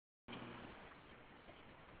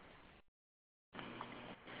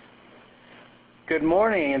Good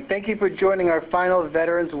morning, and thank you for joining our final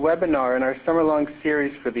Veterans webinar in our summer-long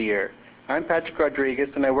series for the year. I'm Patrick Rodriguez,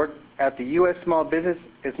 and I work at the U.S. Small Business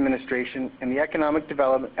Administration in the as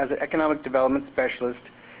an Economic Development Specialist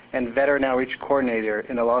and Veteran Outreach Coordinator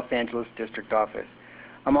in the Los Angeles District Office.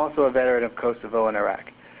 I'm also a veteran of Kosovo and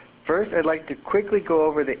Iraq. First, I'd like to quickly go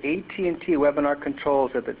over the AT&T webinar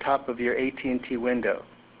controls at the top of your AT&T window.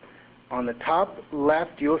 On the top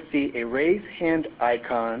left, you'll see a raise hand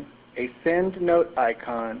icon, a send note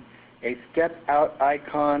icon, a step out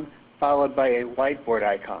icon, followed by a whiteboard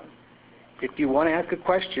icon. If you want to ask a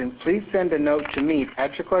question, please send a note to me,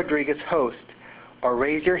 Patrick Rodriguez, host, or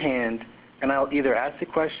raise your hand, and I'll either ask the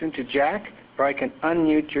question to Jack or I can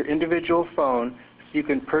unmute your individual phone so you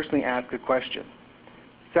can personally ask a question.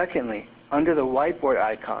 Secondly, under the whiteboard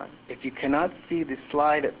icon, if you cannot see the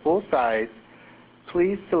slide at full size,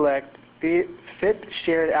 please select Fit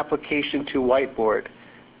Shared Application to Whiteboard.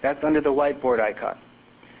 That's under the whiteboard icon.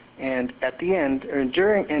 And at the end,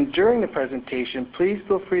 during the presentation, please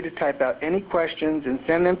feel free to type out any questions and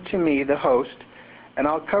send them to me, the host, and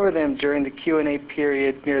I'll cover them during the Q&A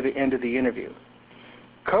period near the end of the interview.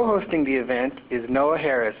 Co-hosting the event is Noah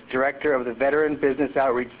Harris, Director of the Veteran Business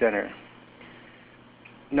Outreach Center.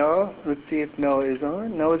 Noah, let's see if Noah is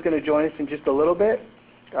on. Noah's going to join us in just a little bit.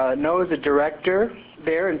 Noah is a director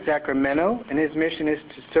there in Sacramento, and his mission is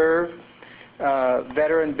to serve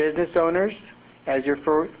veteran business owners as your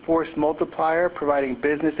force multiplier, providing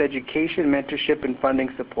business education, mentorship, and funding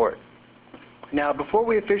support. Now, before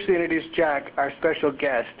we officially introduce Jack, our special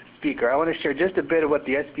guest speaker, I want to share just a bit of what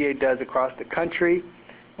the SBA does across the country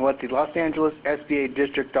and what the Los Angeles SBA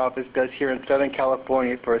District Office does here in Southern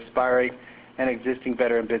California for aspiring and existing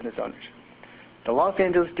veteran business owners. The Los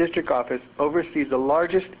Angeles District Office oversees the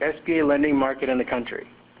largest SBA lending market in the country.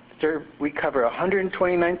 We cover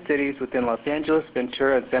 129 cities within Los Angeles,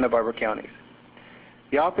 Ventura, and Santa Barbara counties.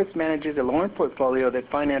 The office manages a loan portfolio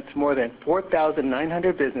that financed more than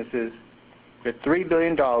 4,900 businesses for $3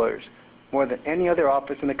 billion, more than any other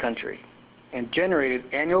office in the country, and generated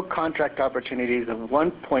annual contract opportunities of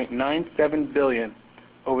 $1.97 billion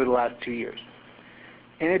over the last 2 years.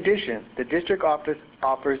 In addition, the district office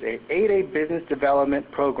offers a 8A business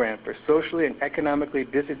development program for socially and economically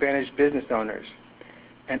disadvantaged business owners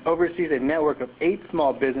and oversees a network of 8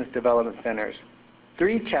 small business development centers,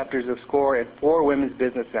 3 chapters of SCORE, and 4 women's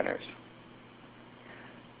business centers,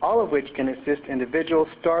 all of which can assist individuals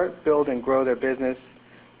start, build, and grow their business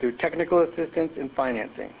through technical assistance and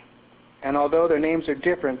financing. And although their names are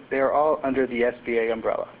different, they are all under the SBA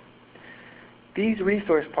umbrella. These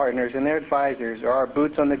resource partners and their advisors are our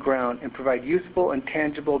boots on the ground and provide useful and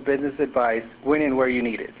tangible business advice when and where you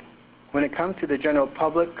need it. When it comes to the general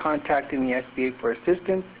public contacting the SBA for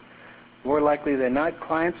assistance, more likely than not,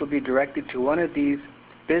 clients will be directed to one of these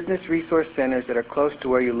business resource centers that are close to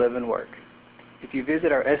where you live and work. If you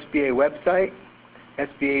visit our SBA website,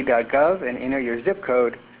 sba.gov, and enter your zip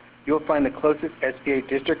code, you'll find the closest SBA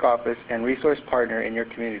district office and resource partner in your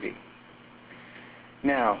community.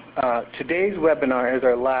 Now, today's webinar is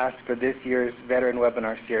our last for this year's Veteran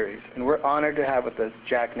Webinar Series, and we're honored to have with us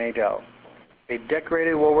Jack Nadel, a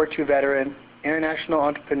decorated World War II veteran, international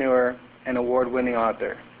entrepreneur, and award-winning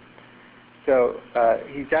author. So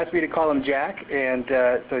he's asked me to call him Jack, and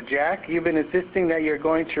so Jack, you've been insisting that you're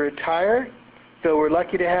going to retire, so we're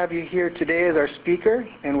lucky to have you here today as our speaker,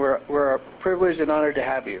 and we're privileged and honored to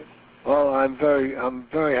have you. Well, I'm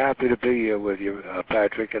very happy to be here with you,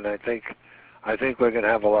 Patrick, and I think we're going to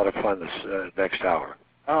have a lot of fun this next hour.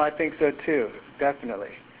 Oh, I think so too,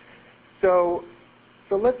 definitely. So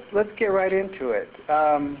let's get right into it.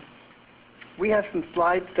 We have some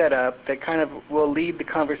slides set up that kind of will lead the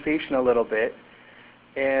conversation a little bit,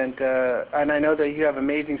 and I know that you have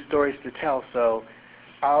amazing stories to tell. So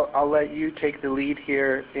I'll let you take the lead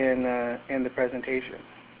here in the presentation.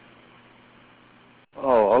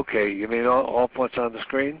 Oh, okay. You mean all what's on the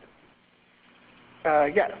screen?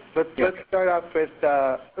 Yeah. Let's start off with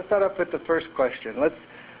the first question.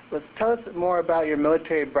 Let's tell us more about your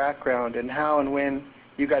military background and how and when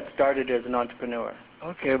you got started as an entrepreneur.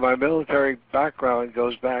 Okay, my military background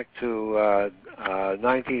goes back to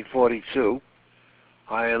 1942.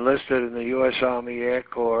 I enlisted in the U.S. Army Air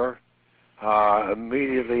Corps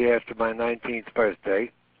immediately after my 19th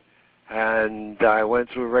birthday, and I went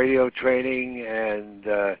through radio training and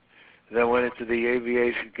then went into the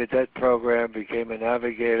aviation cadet program, became a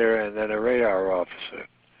navigator and then a radar officer.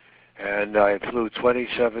 And I flew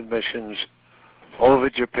 27 missions over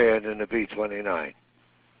Japan in a B-29.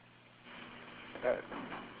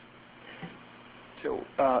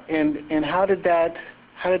 And how did that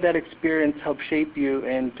experience help shape you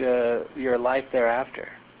and your life thereafter?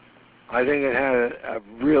 I think it had a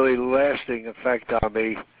really lasting effect on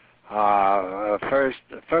me.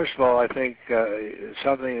 First of all, I think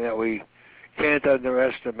something that we can't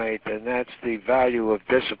underestimate, and that's the value of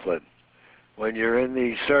discipline. When you're in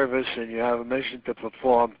the service and you have a mission to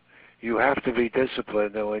perform, you have to be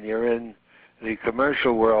disciplined. And when you're in the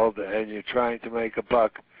commercial world and you're trying to make a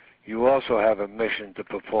buck, you also have a mission to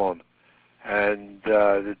perform. And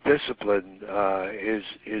the discipline is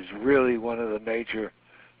really one of the major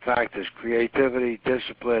factors: creativity,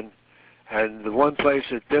 discipline. And the one place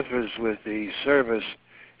that differs with the service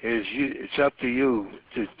is it's up to you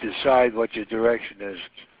to decide what your direction is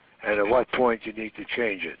and at what point you need to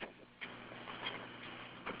change it.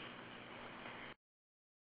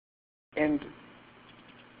 And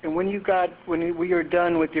when you were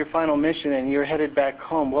done with your final mission and you're headed back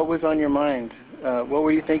home, what was on your mind? What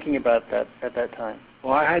were you thinking about at that time?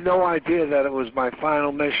 Well, I had no idea that it was my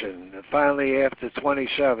final mission. And finally, after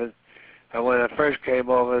 27, and when I first came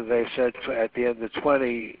over, they said at the end of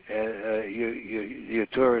 20, your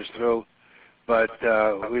tour is through. But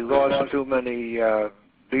we lost too many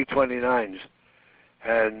B-29s.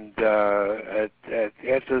 And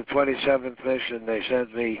after the 27th mission, they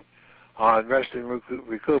sent me on rest and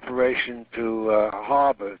recuperation to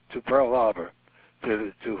Pearl Harbor,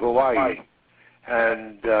 to Hawaii.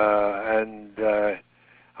 And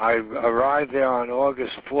I arrived there on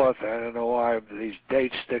August 4th. I don't know why these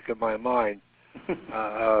dates stick in my mind,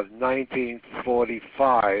 of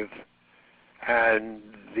 1945. And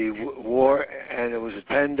the war, and it was a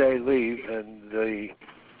 10-day leave, and the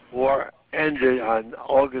war ended on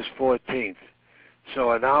August 14th.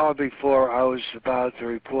 So an hour before I was about to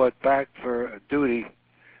report back for duty,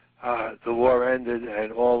 the war ended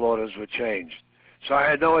and all orders were changed. So I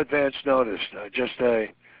had no advance notice, just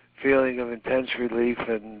a feeling of intense relief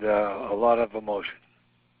and a lot of emotion.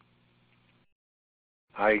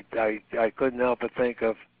 I couldn't help but think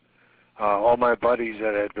of all my buddies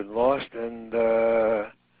that had been lost, and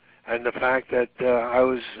the fact that I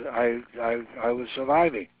was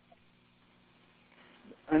surviving.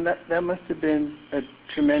 And that must have been a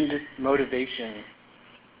tremendous motivation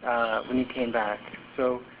when you came back.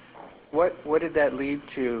 So, what did that lead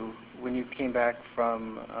to when you came back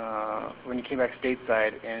stateside,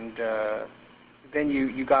 and then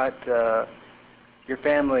you got your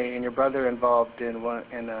family and your brother involved in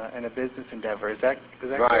a business endeavor? Is that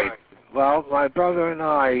right? Correct? Well, my brother and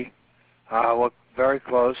I were very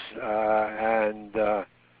close, and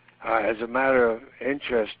as a matter of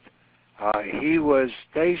interest, he was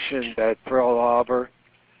stationed at Pearl Harbor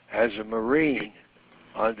as a Marine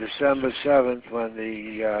on December 7th when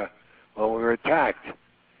we were attacked.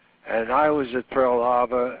 And I was at Pearl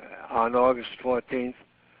Harbor on August 14th,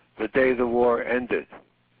 the day the war ended.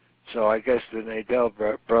 So I guess the Nadel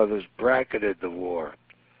brothers bracketed the war.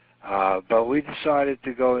 But we decided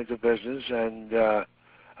to go into business, and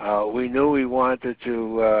we knew we wanted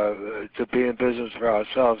to be in business for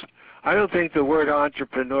ourselves. I don't think the word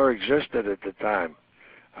entrepreneur existed at the time,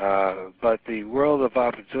 but the world of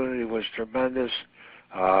opportunity was tremendous.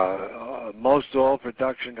 Most all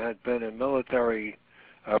production had been in military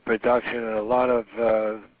production, and a lot of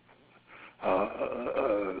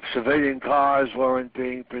civilian cars weren't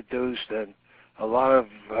being produced, and a lot of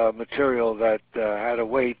material that had to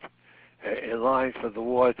wait in line for the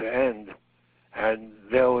war to end. And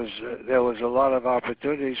there was a lot of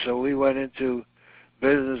opportunity, so we went into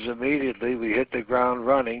business immediately. We hit the ground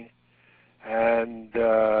running, and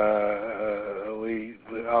our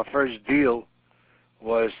first deal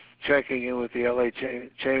was checking in with the LA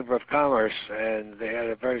Chamber of Commerce, and they had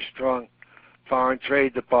a very strong foreign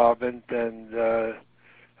trade department. And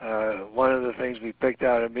one of the things we picked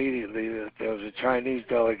out immediately, that there was a Chinese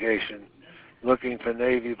delegation looking for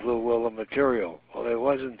navy blue woolen material. Well, there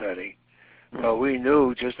wasn't any, but we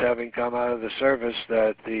knew, just having come out of the service,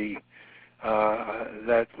 that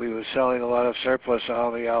that we were selling a lot of surplus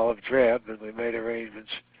Army olive drab, and we made arrangements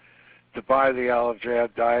to buy the olive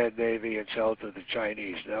drab, dye it navy, and sell it to the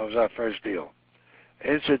Chinese. That was our first deal.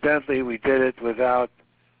 Incidentally, we did it without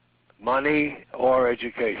money or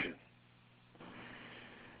education.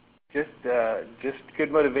 Just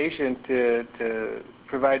good motivation to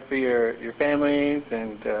provide for your families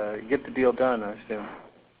and get the deal done, I assume.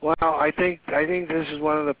 Well, I think this is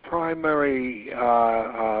one of the primary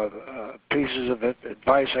pieces of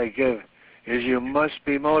advice I give, is you must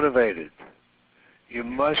be motivated. You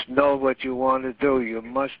must know what you want to do. You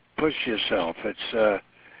must push yourself.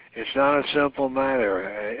 It's not a simple matter.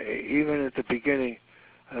 Even at the beginning,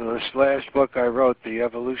 this last book I wrote, The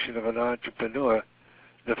Evolution of an Entrepreneur,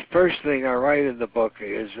 the first thing I write in the book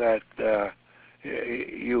is that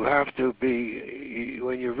you have to be,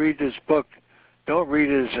 when you read this book, don't read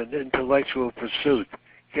it as an intellectual pursuit.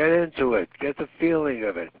 Get into it. Get the feeling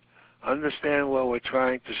of it. Understand what we're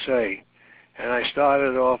trying to say. And I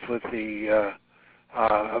started off with a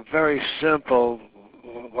very simple,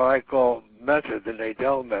 what I call method, the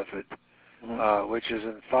Nadel method, which is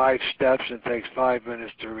in 5 steps and takes 5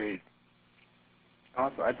 minutes to read.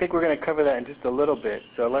 Awesome. I think we're going to cover that in just a little bit.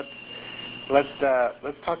 So let's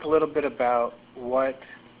talk a little bit about what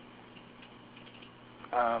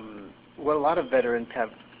a lot of veterans have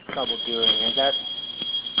trouble doing, and that's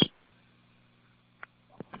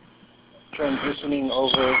transitioning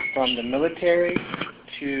over from the military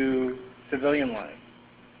to civilian life.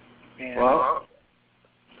 And well,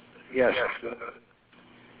 yes.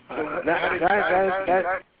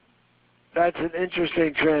 That's an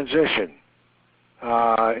interesting transition.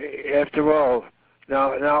 After all,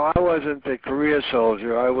 now I wasn't a career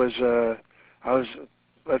soldier. I was,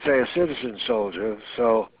 let's say, a citizen soldier.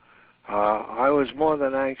 So I was more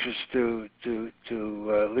than anxious to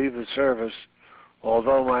leave the service,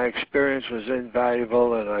 although my experience was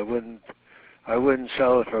invaluable, and I wouldn't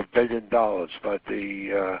sell it for $1 billion. But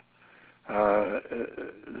the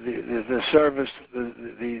service,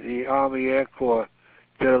 the Army Air Corps,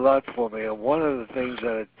 did a lot for me. And one of the things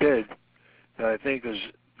that it did that I think is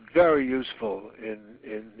very useful in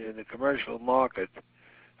the commercial market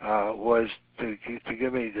was to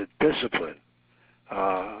give me the discipline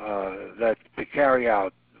that to carry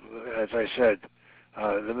out, as I said,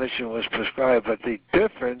 the mission was prescribed. But the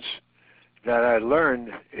difference that I learned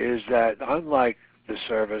is that unlike the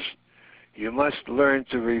service, you must learn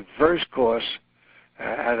to reverse course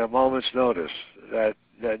at a moment's notice. That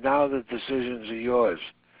now the decisions are yours.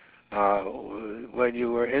 When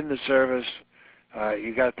you were in the service,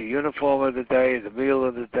 you got the uniform of the day, the meal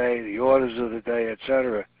of the day, the orders of the day,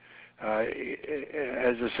 etc.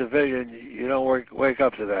 As a civilian, you don't wake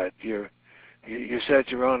up to that. You set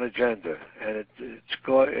your own agenda, and it's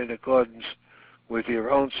in accordance with your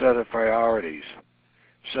own set of priorities.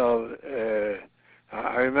 So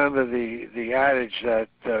I remember the adage that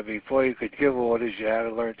before you could give orders, you had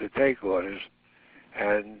to learn to take orders.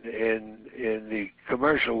 And in the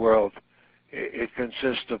commercial world, it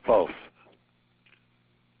consists of both.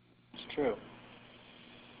 It's true.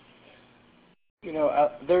 You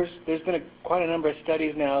know, there's been quite a number of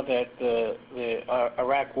studies now that the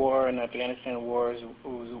Iraq War and Afghanistan wars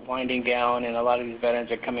was winding down, and a lot of these veterans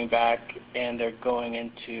are coming back, and they're going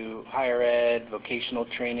into higher ed, vocational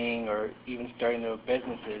training, or even starting their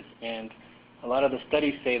businesses. And a lot of the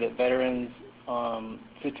studies say that veterans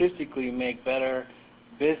statistically make better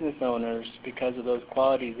business owners because of those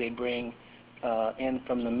qualities they bring in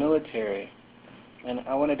from the military. And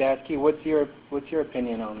I wanted to ask you, what's your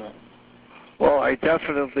opinion on that? Well, I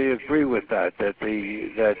definitely agree with that.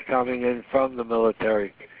 That coming in from the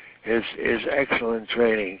military is excellent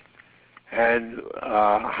training, and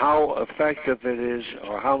how effective it is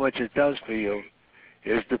or how much it does for you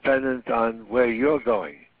is dependent on where you're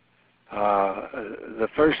going. The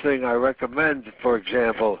first thing I recommend, for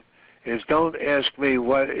example, is don't ask me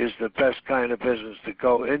what is the best kind of business to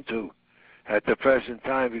go into at the present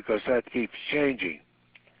time, because that keeps changing.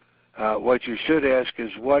 What you should ask is,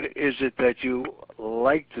 what is it that you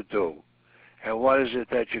like to do, and what is it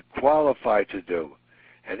that you're qualified to do?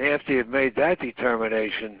 And after you've made that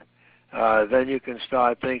determination, then you can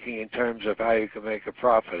start thinking in terms of how you can make a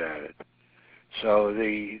profit at it. So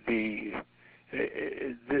the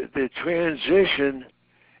transition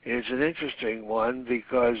is an interesting one,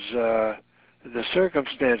 because the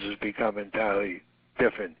circumstances become entirely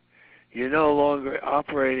different. You're no longer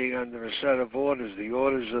operating under a set of orders. The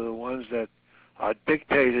orders are the ones that are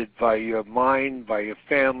dictated by your mind, by your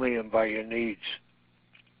family, and by your needs.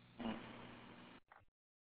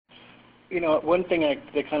 You know, one thing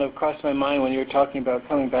that kind of crossed my mind when you were talking about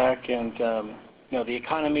coming back, and you know, the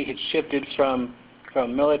economy had shifted from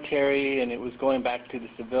military, and it was going back to the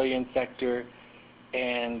civilian sector.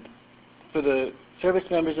 And for the service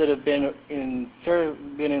members that have been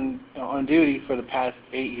on duty for the past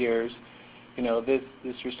 8 years, you know, this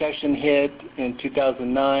recession hit in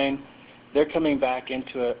 2009. They're coming back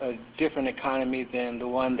into a different economy than the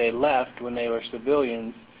one they left when they were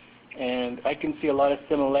civilians, and I can see a lot of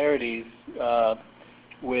similarities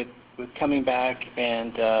with coming back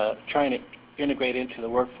and trying to integrate into the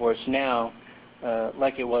workforce now,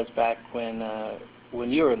 like it was back when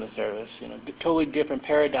you were in the service. You know, totally different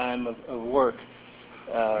paradigm of work.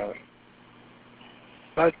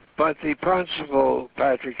 But the principle,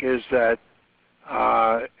 Patrick, is that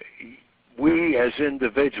we as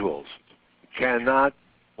individuals cannot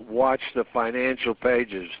watch the financial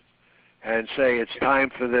pages and say it's time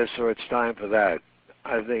for this or it's time for that.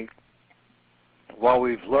 I think what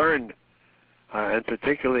we've learned, and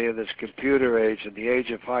particularly in this computer age and the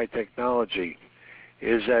age of high technology,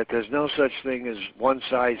 is that there's no such thing as one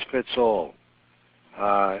size fits all.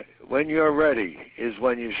 When you're ready is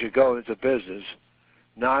when you should go into business,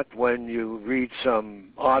 not when you read some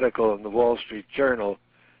article in the Wall Street Journal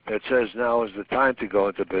that says now is the time to go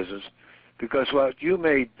into business, because what you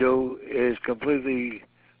may do is completely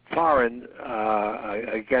foreign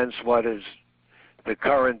against what is the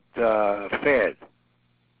current fad.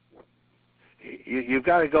 You've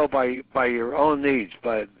got to go by your own needs,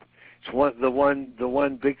 but it's the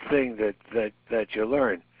one big thing that you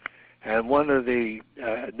learn. And one of the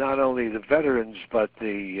not only the veterans but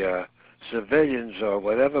the civilians or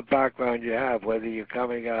whatever background you have, whether you're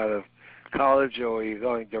coming out of college or you're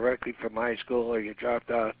going directly from high school or you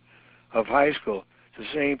dropped out of high school, it's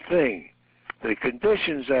the same thing. The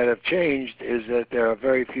conditions that have changed is that there are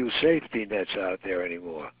very few safety nets out there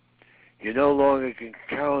anymore. You no longer can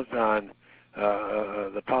count on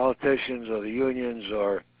the politicians or the unions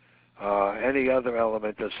or any other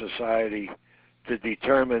element of society to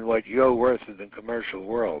determine what you're worth in the commercial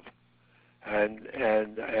world. And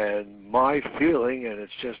my feeling, and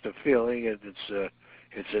it's just a feeling, and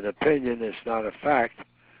it's an opinion, it's not a fact,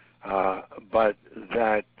 but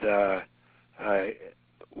that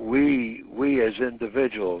we as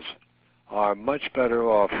individuals are much better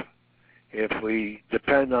off if we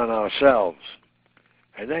depend on ourselves.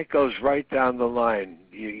 And that goes right down the line.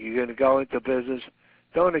 You're going to go into business.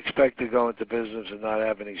 Don't expect to go into business and not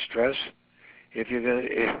have any stress. If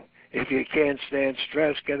you can't stand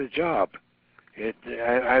stress, get a job. It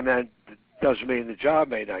doesn't mean the job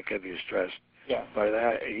may not give you stress. Yeah. But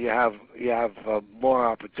you have more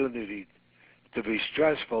opportunity to be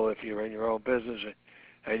stressful if you're in your own business,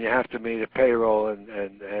 and you have to meet a payroll and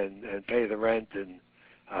pay the rent and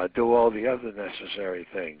do all the other necessary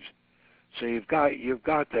things. So you've got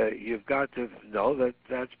to know that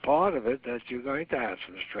that's part of it, that you're going to have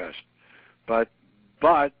some stress. But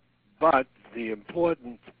the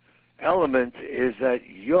important element is that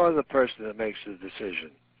you're the person that makes the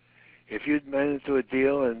decision. If you'd went into a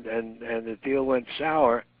deal and the deal went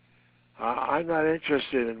sour, I'm not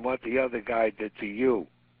interested in what the other guy did to you.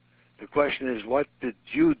 The question is, what did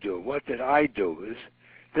you do? What did I do?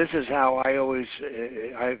 This is how I always,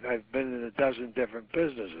 I've been in a dozen different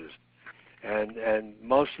businesses. And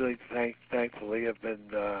mostly, thankfully, have been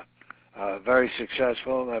very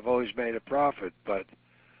successful, and I've always made a profit. But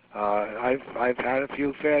I've had a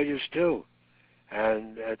few failures too.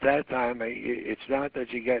 And at that time, it's not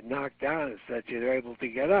that you get knocked down; it's that you're able to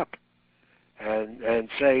get up and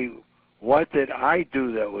say, what did I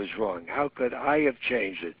do that was wrong? How could I have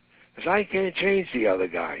changed it? Because I can't change the other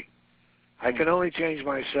guy. I can only change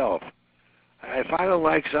myself. If I don't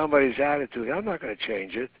like somebody's attitude, I'm not going to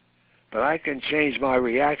change it. But I can change my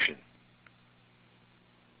reaction.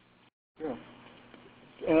 Sure.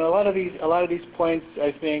 And a lot of these points,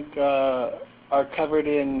 I think, are covered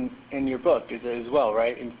in your book as well,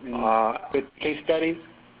 right? With case studies.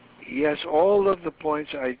 Yes, all of the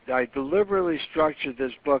points. I deliberately structured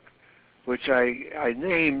this book, which I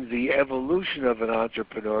named "The Evolution of an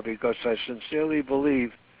Entrepreneur," because I sincerely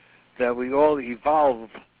believe that we all evolve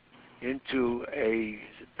into a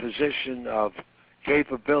position of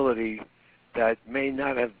capability that may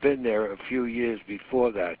not have been there a few years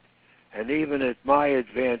before that. And even at my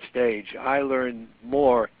advanced age, I learned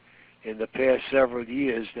more in the past several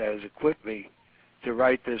years that has equipped me to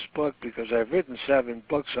write this book, because I've written 7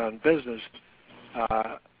 books on business.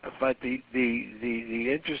 But the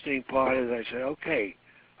interesting part is I said, okay,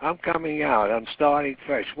 I'm coming out. I'm starting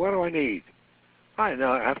fresh. What do I need? I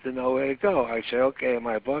have to know where to go. I say, okay, in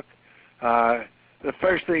my book, the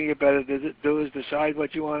first thing you better do is decide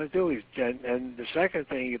what you want to do, and the second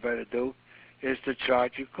thing you better do is to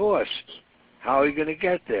chart your course. How are you going to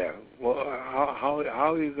get there? Well, how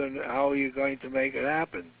are you going to make it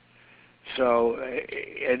happen? So,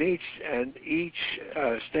 and each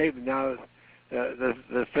statement. Now,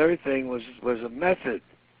 the third thing was a method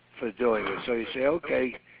for doing it. So you say,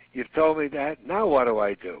 okay, you've told me that. Now what do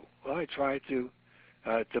I do? Well, I try to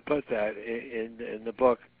put that in the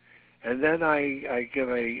book. And then I give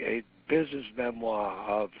a business memoir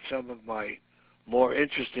of some of my more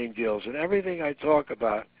interesting deals. And everything I talk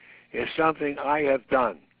about is something I have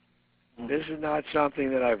done. This is not something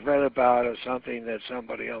that I've read about or something that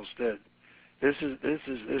somebody else did. This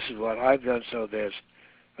is what I've done. So there's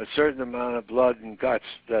a certain amount of blood and guts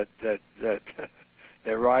that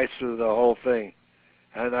rise through the whole thing.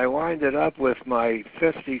 And I wind it up with my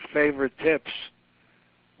 50 favorite tips,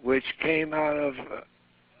 which came out of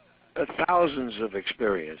thousands of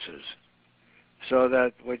experiences. So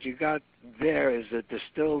that what you got there is a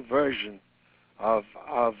distilled version of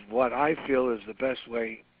what I feel is the best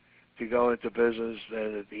way to go into business,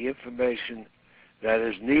 and the information that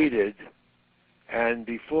is needed. And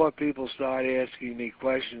before people start asking me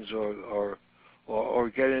questions or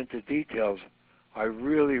get into details, I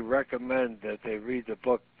really recommend that they read the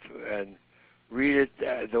book and read it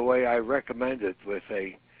the way I recommend it, with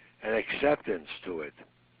an acceptance to it.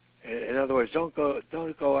 In other words, don't go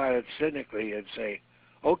at it cynically and say,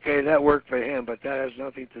 okay, that worked for him, but that has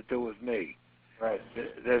nothing to do with me. Right.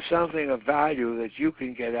 There's something of value that you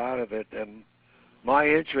can get out of it, and my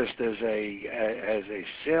interest as a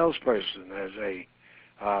salesperson, as a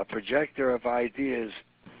projector of ideas,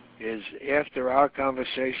 is after our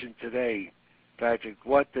conversation today, Patrick,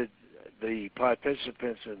 what did the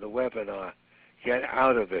participants in the webinar get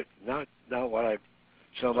out of it? Not what I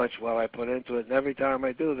put into it. And every time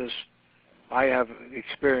I do this, I have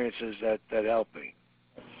experiences that help me.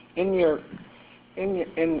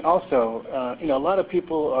 And also, a lot of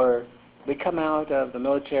people they come out of the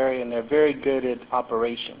military and they're very good at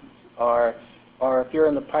operations, or if you're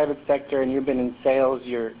in the private sector and you've been in sales,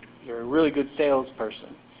 you're a really good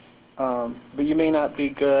salesperson, but you may not be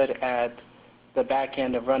good at the back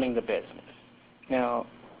end of running the business. Now,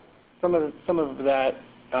 some of that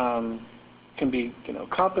can be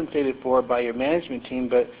compensated for by your management team,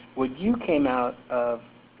 but when you came out of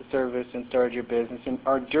the service and started your business,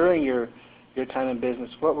 or during your time in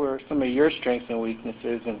business, what were some of your strengths and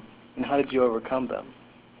weaknesses, and how did you overcome them?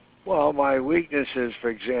 Well, my weaknesses, for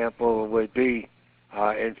example, would be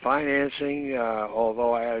in financing,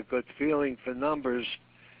 although I had a good feeling for numbers,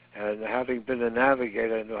 and having been a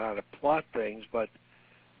navigator, I know how to plot things, but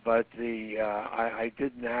I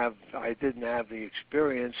didn't have the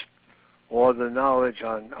experience or the knowledge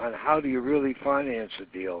on how do you really finance a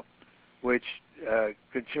deal, which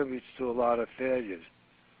contributes to a lot of failures.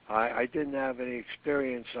 I didn't have any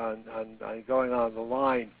experience on going on the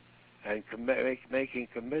line and making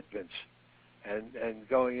commitments and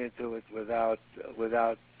going into it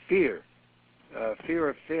without fear. Fear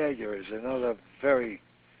of failure is another very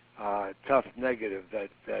tough negative that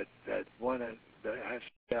one has to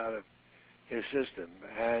get out of his system.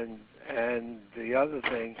 And the other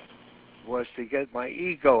thing was to get my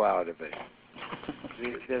ego out of it.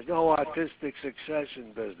 There's no artistic success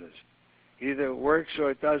in business. Either it works or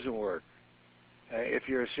it doesn't work. If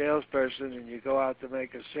you're a salesperson and you go out to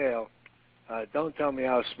make a sale, don't tell me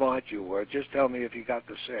how smart you were. Just tell me if you got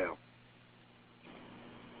the sale.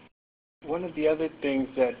 One of the other things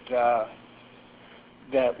that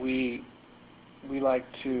we like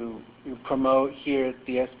to promote here at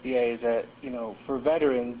the SBA is that, for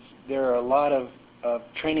veterans, there are a lot of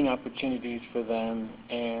training opportunities for them,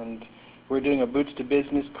 and we're doing a Boots to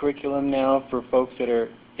Business curriculum now for folks that are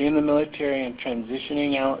in the military and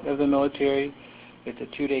transitioning out of the military. It's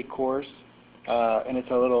a 2-day course, and it's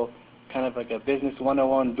a little kind of like a business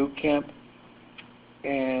 101 boot camp,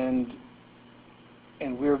 and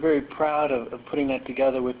we're very proud of putting that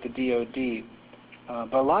together with the DoD.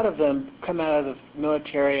 But a lot of them come out of the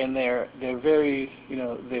military and they're very,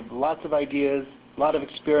 they have lots of ideas, a lot of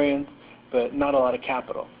experience, but not a lot of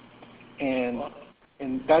capital. And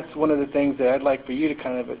that's one of the things that I'd like for you to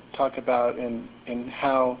kind of talk about and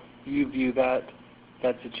how you view that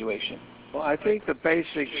situation. Well, I think the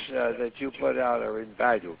basics that you put out are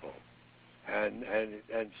invaluable, and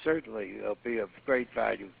certainly they'll be of great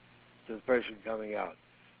value to the person coming out.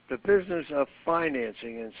 The business of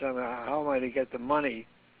financing and somehow how am I to get the money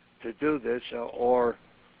to do this, or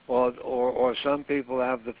some people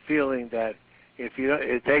have the feeling that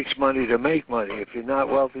it takes money to make money. If you're not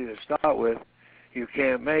wealthy to start with, you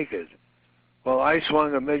can't make it. Well, I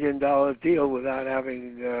swung $1 million deal without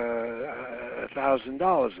having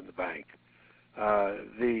 $1,000 in the bank.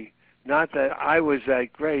 Not that I was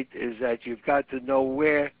that great, is that you've got to know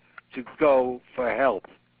where to go for help.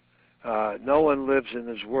 No one lives in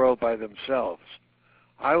this world by themselves.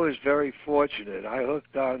 I was very fortunate. I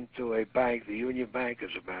hooked on to a bank, the Union Bank,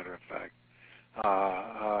 as a matter of fact,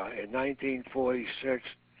 in 1946,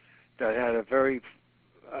 that had a very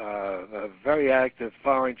active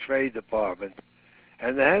foreign trade department,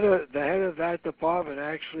 and the head of that department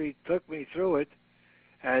actually took me through it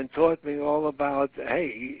and taught me all about,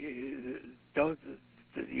 hey,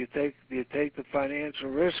 you take the financial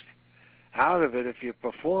risk out of it if you're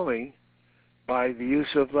performing by the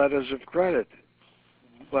use of letters of credit.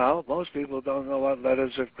 Well, most people don't know what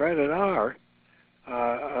letters of credit are,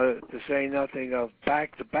 to say nothing of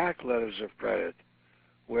back-to-back letters of credit,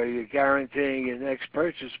 where you're guaranteeing your next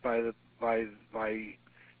purchase by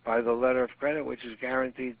by the letter of credit, which is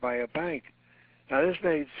guaranteed by a bank. Now, this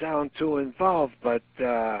may sound too involved, but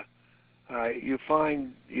you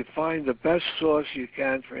find the best source you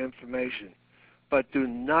can for information. But do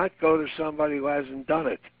not go to somebody who hasn't done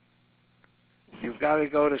it. You've got to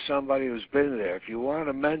go to somebody who's been there. If you want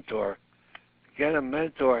a mentor, get a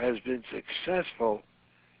mentor who has been successful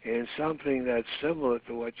in something that's similar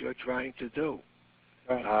to what you're trying to do.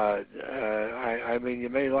 Right. I mean, you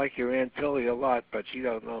may like your Aunt Tilly a lot, but she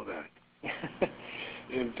don't know that.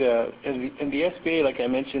 In the SBA, like I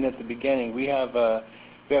mentioned at the beginning, we have a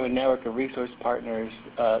network of resource partners,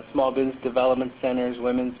 small business development centers,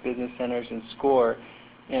 women's business centers, and SCORE.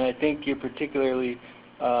 And I think you particularly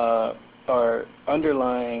are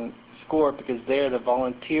underlying SCORE because they're the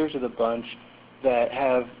volunteers of the bunch that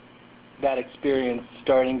have that experience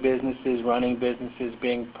starting businesses, running businesses,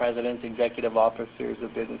 being presidents, executive officers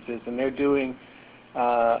of businesses, and they're doing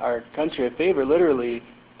our country a favor, literally,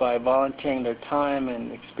 by volunteering their time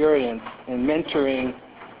and experience and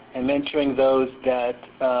mentoring those that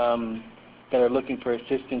are looking for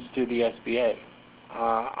assistance through the SBA.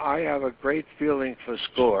 I have a great feeling for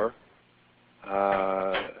SCORE,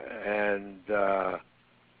 and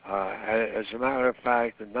as a matter of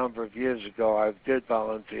fact, a number of years ago, I did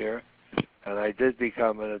volunteer, and I did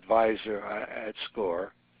become an advisor at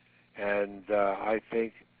SCORE, and I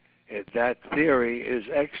think that theory is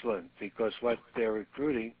excellent because what they're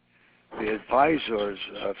recruiting, the advisors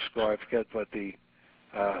of SCORE, I forget what the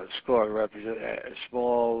SCORE represents,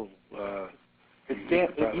 small...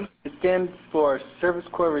 It stands for Service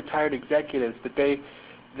Corps Retired Executives, but they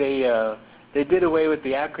did away with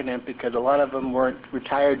the acronym because a lot of them weren't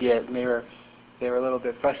retired yet, and they were a little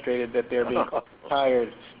bit frustrated that they're being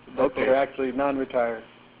retired, but okay. They're actually non-retired.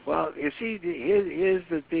 Well, you see, here's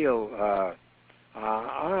the deal.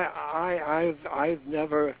 I've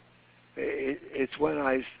never. It's when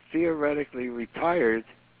I theoretically retired,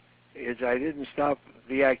 is I didn't stop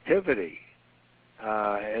the activity.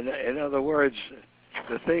 In other words,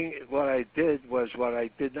 what I did was what I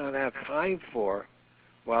did not have time for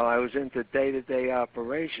while I was into day-to-day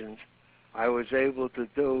operations, I was able to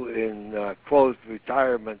do in, quote,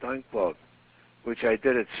 retirement, unquote, which I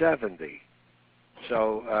did at 70.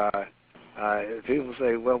 So people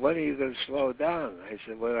say, well, when are you going to slow down? I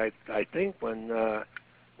said, well, I think when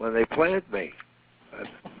they plant me.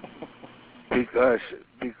 Because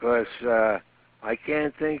I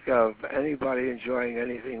can't think of anybody enjoying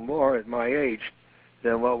anything more at my age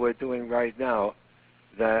than what we're doing right now,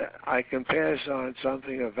 that I can pass on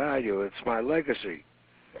something of value. It's my legacy.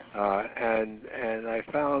 And I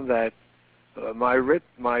found that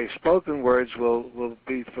my spoken words will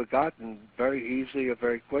be forgotten very easily or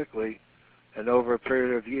very quickly and over a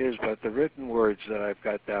period of years, but the written words that I've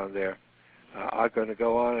got down there are going to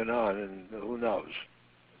go on, and who knows.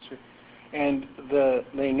 Sure. And the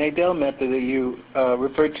Nadel method that you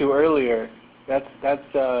referred to earlier, that's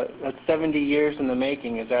 70 years in the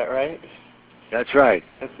making. Is that right? That's right.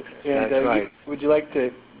 That's right. Would you like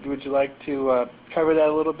to cover that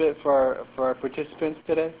a little bit for our participants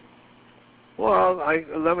today? Well,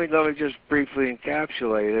 let me just briefly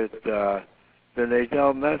encapsulate it. The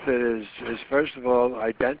Nadel method is first of all,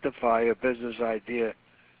 identify a business idea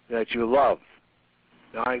that you love.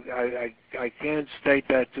 Now, I can't state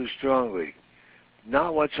that too strongly.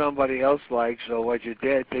 Not what somebody else likes or what your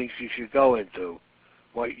dad thinks you should go into.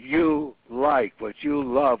 What you like, what you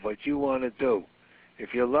love, what you want to do.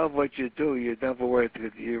 If you love what you do, you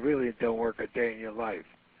really don't work a day in your life.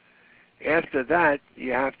 After that,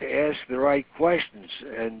 you have to ask the right questions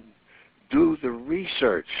and do the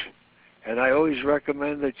research. And I always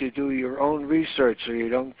recommend that you do your own research so you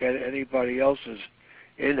don't get anybody else's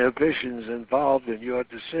inhibitions involved in your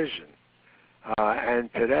decision.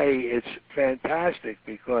 And today it's fantastic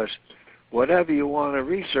because whatever you want to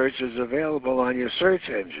research is available on your search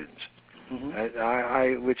engines,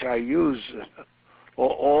 and which I use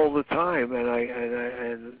all the time, and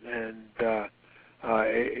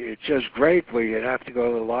it's just great where you have to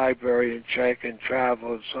go to the library and check and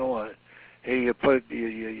travel and so on. Here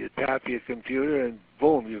you tap your computer and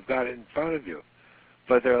boom, you've got it in front of you.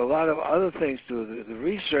 But there are a lot of other things too. The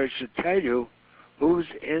research should tell you who's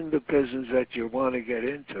in the business that you want to get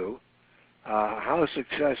into, how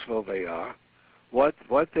successful they are, what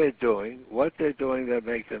they're doing that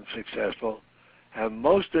make them successful, and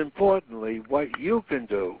most importantly, what you can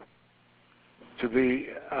do to be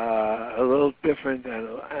a little different and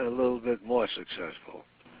a little bit more successful.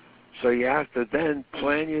 So you have to then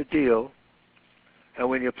plan your deal, and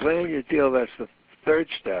when you plan your deal, that's the third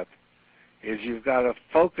step, is you've got to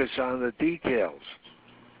focus on the details.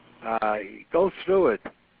 Go through it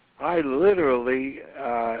I literally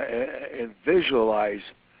visualize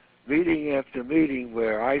meeting after meeting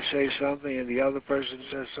where I say something and the other person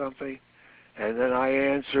says something, and then I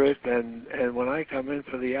answer it, and when I come in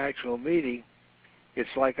for the actual meeting, it's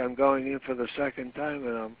like I'm going in for the second time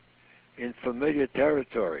and I'm in familiar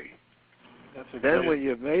territory. Then when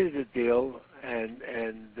you've made a deal and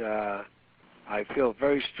I feel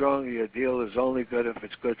very strongly a deal is only good if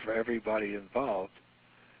it's good for everybody involved,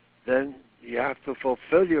 then you have to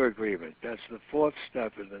fulfill your agreement. That's the fourth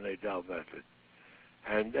step in the Nadel method.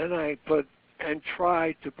 And then I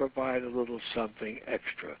try to provide a little something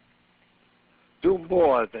extra. Do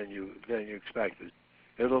more than you expected.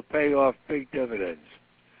 It'll pay off big dividends,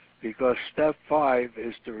 because step 5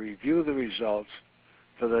 is to review the results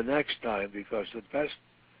for the next time, because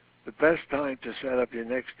the best time to set up your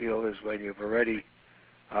next deal is when you've already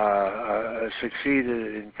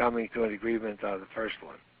succeeded in coming to an agreement on the first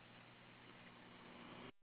one.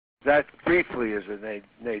 That briefly is a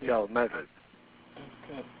Nadel method.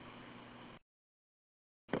 Good.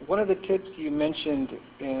 One of the tips you mentioned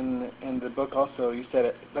in the book also, you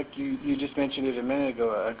said, like you just mentioned it a minute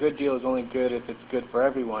ago, a good deal is only good if it's good for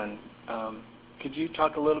everyone. Could you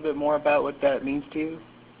talk a little bit more about what that means to you?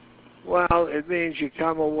 Well, it means you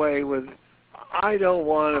come away with, I don't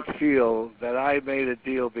want to feel that I made a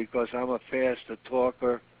deal because I'm a faster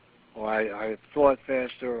talker, or I thought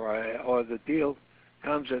faster, or the deal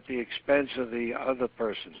comes at the expense of the other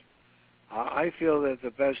person. I feel that the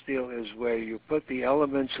best deal is where you put the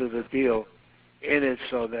elements of the deal in it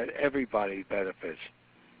so that everybody benefits.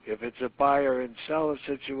 If it's a buyer and seller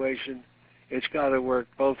situation, it's got to work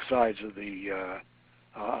both sides of the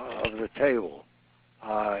table.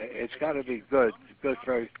 It's got to be good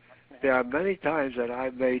for. There are many times that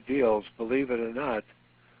I've made deals, believe it or not,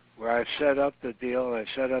 where I've set up the deal and I've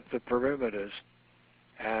set up the perimeters,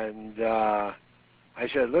 and I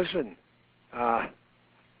said, listen,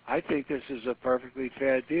 I think this is a perfectly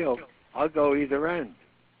fair deal. I'll go either end.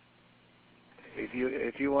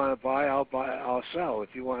 If you want to buy, I'll sell.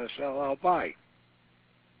 If you want to sell, I'll buy.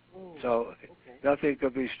 So nothing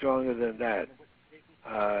could be stronger than that.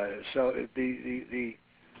 So the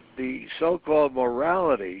so-called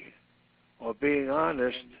morality, or being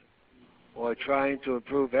honest, or trying to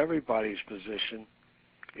improve everybody's position,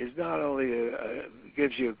 is not only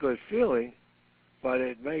gives you a good feeling, but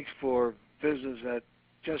it makes for business that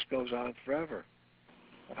just goes on forever.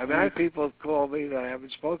 I mean, I have people call me that I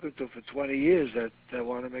haven't spoken to for 20 years that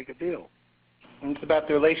want to make a deal. And it's about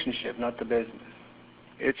the relationship, not the business.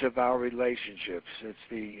 It's about relationships.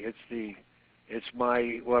 It's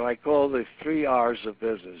my what I call the 3 R's of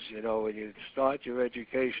business. You know, when you start your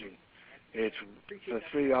education, it's the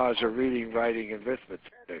 3 R's of reading, writing, and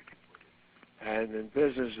arithmetic. And in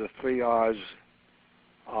business, the 3 R's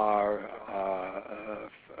are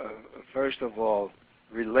first of all,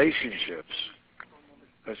 relationships,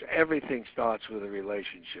 because everything starts with a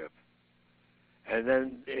relationship. And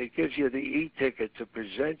then it gives you the e-ticket to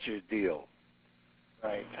present your deal.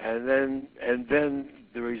 Right. And then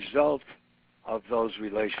the result of those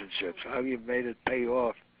relationships, how you've made it pay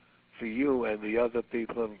off for you and the other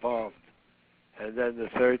people involved. And then the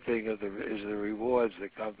third thing is the rewards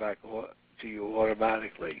that come back to you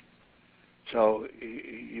automatically. So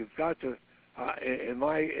you've got to, in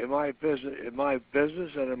my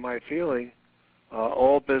business and in my feeling,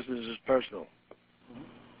 all business is personal.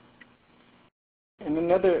 And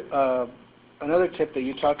another tip that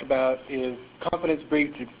you talk about is confidence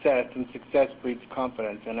breeds success, and success breeds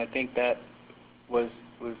confidence. And I think that was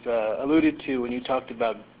alluded to when you talked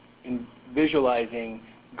about visualizing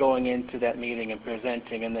going into that meeting and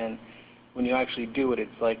presenting, and then when you actually do it,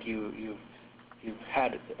 it's like you've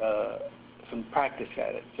had some practice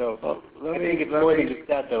at it. So I think it's more than just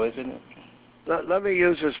that, though, isn't it? Let me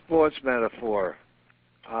use a sports metaphor,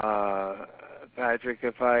 Patrick.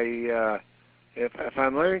 If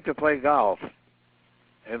I'm learning to play golf,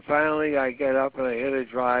 and finally I get up and I hit a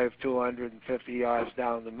drive 250 yards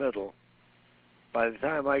down the middle, by the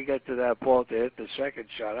time I get to that ball to hit the second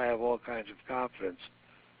shot, I have all kinds of confidence.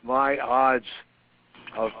 My odds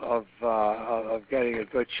of getting a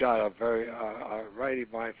good shot are right in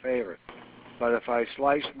my favor. But if I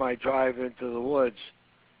slice my drive into the woods,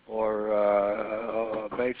 or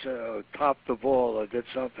top the ball, or did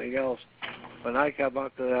something else, when I come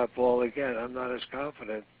up to that ball again, I'm not as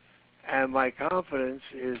confident. And my confidence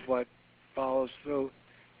is what follows through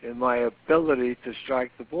in my ability to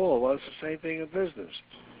strike the ball. Well, it's the same thing in business.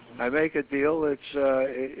 I make a deal.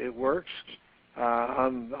 It works.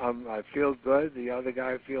 I feel good. The other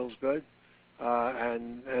guy feels good,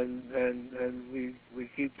 and we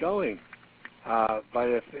keep going. But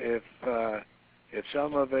if if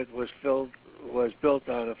some of it was built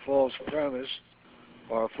on a false premise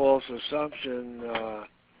or a false assumption,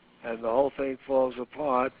 and the whole thing falls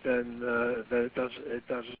apart, then it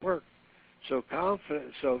doesn't work. So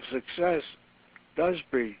success does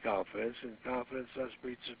breed confidence, and confidence does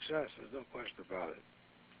breed success. There's no question about it.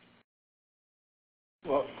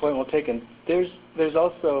 Well, point well taken. There's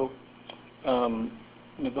also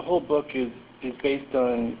the whole book is based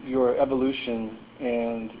on your evolution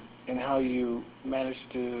and how you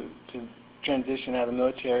managed to transition out of the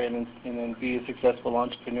military and then be a successful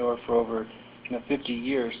entrepreneur for over 50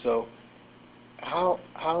 years. So how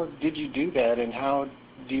did you do that, and how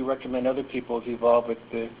do you recommend other people to evolve with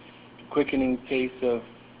the quickening pace of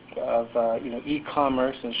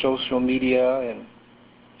e-commerce and social media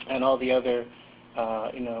and all the other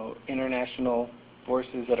international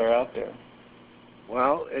forces that are out there?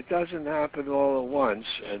 Well, it doesn't happen all at once,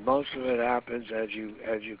 and most of it happens as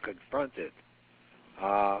you confront it.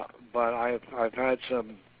 But I've had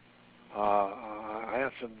some I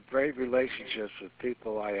have some great relationships with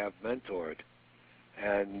people I have mentored,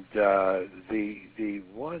 and the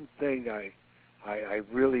one thing I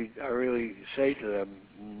really say to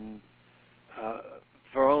them,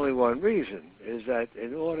 for only one reason, is that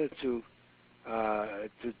in order to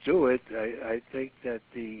do it, I think that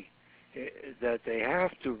they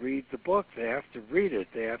have to read the book. They have to read it.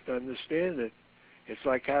 They have to understand it. It's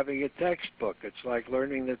like having a textbook. It's like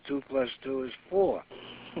learning that 2 + 2 is 4.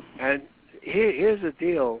 And here's the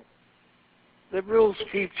deal: the rules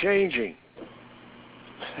keep changing.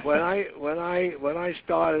 When I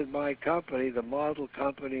started my company, the model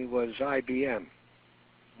company was IBM.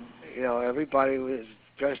 Everybody was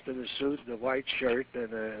dressed in a suit and a white shirt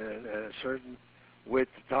and a certain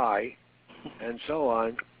width tie, and so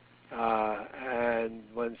on. And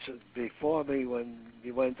before me, when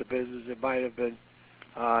you went to business, it might have been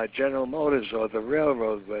General Motors or the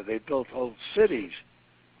railroad, where they built whole cities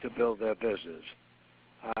to build their business.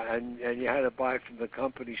 And you had to buy from the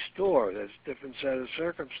company store. There's a different set of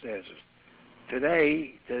circumstances.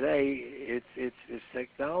 Today it's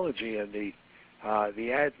technology and the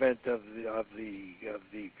advent of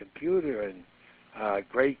the computer and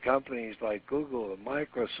great companies like Google and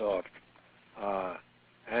Microsoft,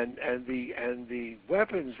 and the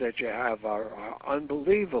weapons that you have are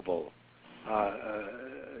unbelievable.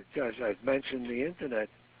 Just I've mentioned the internet,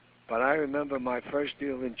 but I remember my first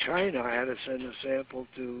deal in China. I had to send a sample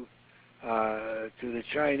to the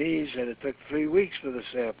Chinese, and it took 3 weeks for the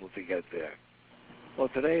sample to get there. Well,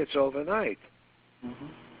 today it's overnight. Mm-hmm.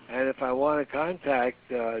 And if I want to contact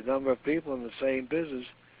a number of people in the same business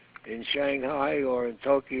in Shanghai or in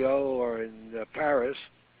Tokyo or in Paris,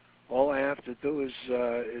 all I have to do is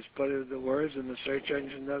put in the words, and the search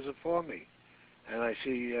engine does it for me. And I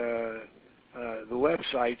see the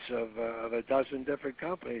websites of a dozen different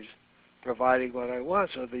companies providing what I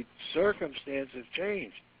want. So the circumstances have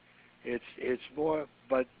changed. It's more,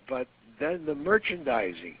 but then the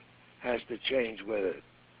merchandising has to change with it.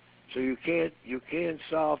 So you can't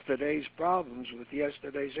solve today's problems with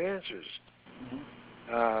yesterday's answers. Mm-hmm.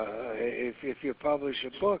 If you publish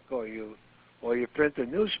a book or you print a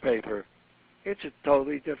newspaper, it's a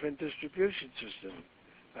totally different distribution system.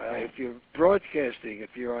 If you're broadcasting,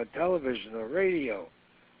 if you're on television or radio,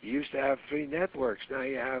 you used to have 3 networks. Now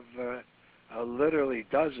you have literally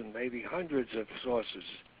dozens, maybe hundreds of sources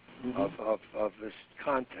mm-hmm. of this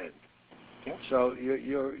content. Yeah. So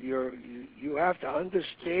you have to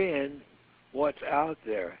understand what's out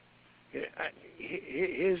there.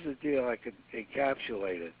 Here's the deal: I could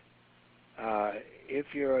encapsulate it. If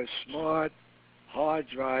you're a smart,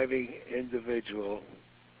 hard-driving individual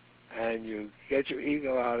and you get your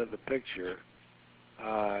ego out of the picture,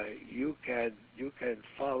 you can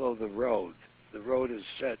follow the road. The road is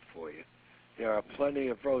set for you. There are plenty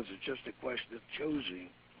of roads. It's just a question of choosing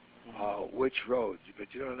which road. But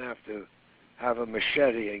you don't have to have a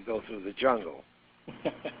machete and go through the jungle.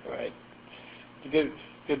 Right.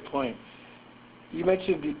 Good point. You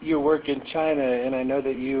mentioned your work in China, and I know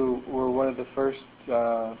that you were one of the first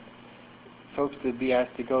folks to be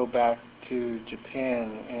asked to go back to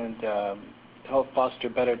Japan and help foster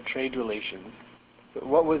better trade relations.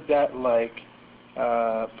 What was that like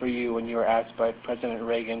for you when you were asked by President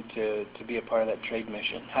Reagan to be a part of that trade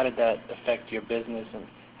mission? How did that affect your business, and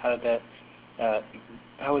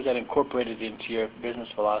how was that incorporated into your business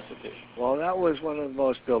philosophy? Well, that was one of the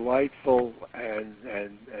most delightful and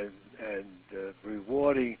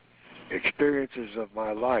rewarding experiences of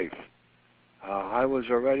my life. I was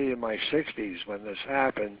already in my 60s when this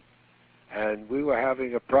happened, and we were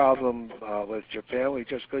having a problem with Japan. We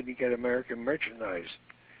just couldn't get American merchandise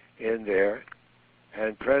in there.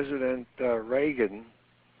 and President Reagan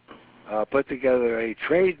put together a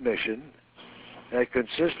trade mission that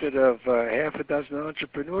consisted of half a dozen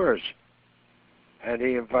entrepreneurs, and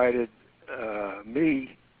he invited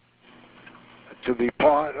me to be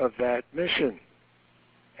part of that mission,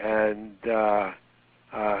 and our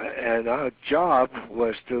job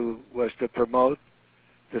was to promote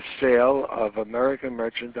the sale of American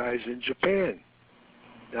merchandise in Japan.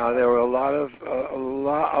 Now there were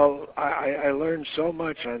I learned so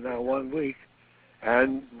much on that 1 week,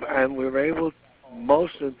 and we were able,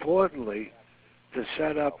 most importantly, to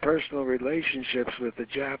set up personal relationships with the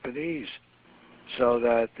Japanese, so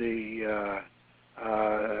that the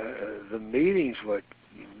meetings were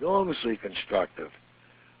enormously constructive.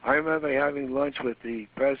 I remember having lunch with the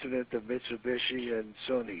president of Mitsubishi and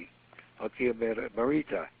Sony, Akio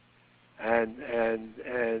Morita, and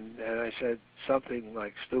I said something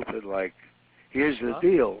like stupid like, "Here's the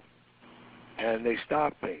deal," and they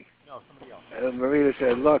stopped me. No, somebody else. And Morita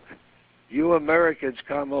said, "Look, you Americans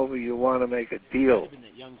come over, you want to make a deal." Even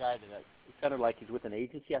that young guy that it sounded like he's with an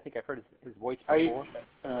agency. I think I've heard his voice Are before.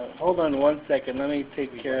 you, hold on 1 second. Let me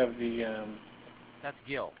take care of the That's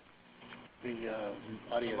Gil.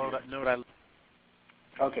 audio. No,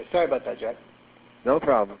 Okay, sorry about that, Jack. No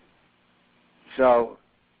problem. So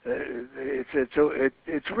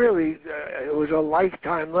it's really it was a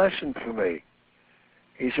lifetime lesson for me.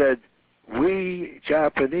 He said, "We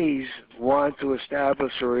Japanese want to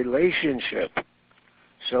establish a relationship,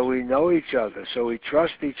 so we know each other, so we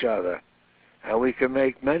trust each other, and we can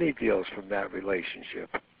make many deals from that relationship."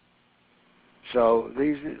 So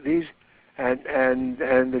these and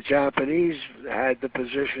the Japanese had the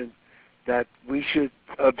position that we should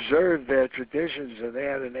observe their traditions, and they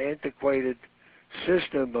had an antiquated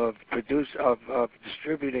system of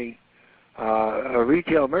distributing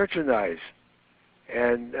retail merchandise,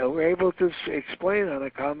 and we're able to explain on a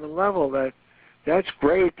common level that that's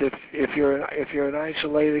great if you're an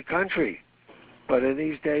isolated country, but in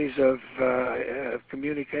these days of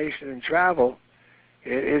communication and travel,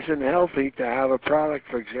 it isn't healthy to have a product,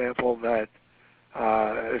 for example, that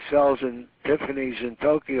sells in Tiffany's in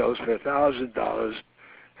Tokyo for $1,000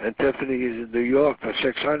 and Tiffany's in New York for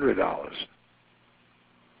 $600.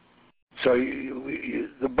 So you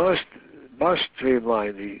must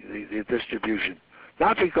streamline the distribution,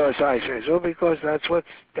 not because I say so, because that's what's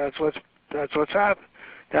happened.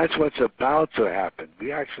 That's what's about to happen.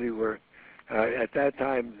 We actually were at that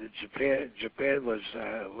time. Japan was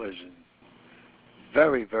in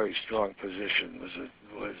very, very strong position.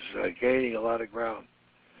 Was gaining a lot of ground.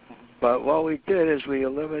 But what we did is we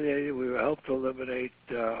helped to eliminate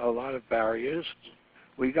a lot of barriers.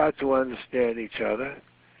 We got to understand each other.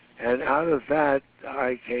 And out of that,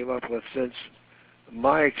 I came up with, since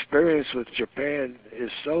my experience with Japan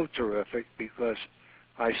is so terrific, because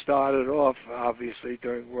I started off, obviously,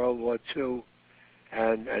 during World War II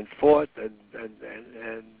and fought and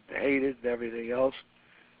hated and everything else.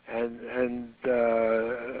 And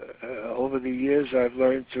over the years, I've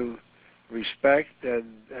learned to respect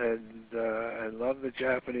and love the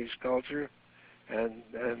Japanese culture and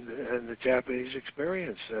the Japanese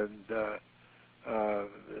experience, and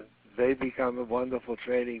they become a wonderful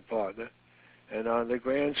trading partner. And on the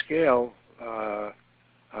grand scale,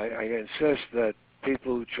 I insist that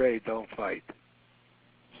people who trade don't fight.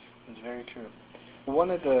 That's very true. One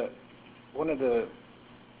of the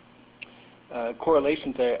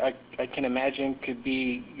correlations I can imagine could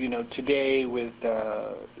be, today with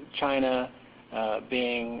China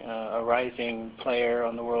being a rising player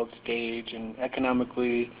on the world stage and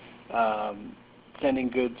economically sending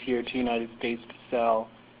goods here to the United States to sell.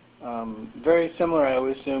 Very similar, I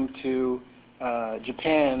would assume, to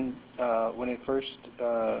Japan when it first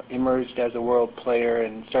emerged as a world player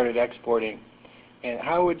and started exporting. And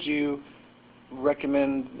how would you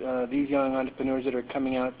recommend these young entrepreneurs that are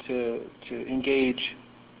coming out to engage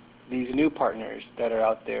these new partners that are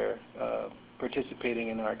out there participating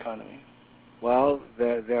in our economy? Well,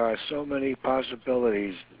 there are so many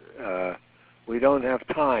possibilities. We don't have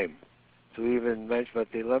time to even mention, but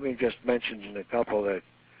let me just mention a couple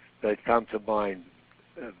that come to mind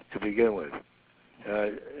to begin with.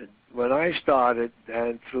 When I started,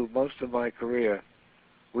 and through most of my career,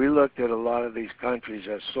 we looked at a lot of these countries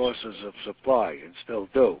as sources of supply, and still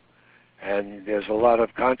do. And there's a lot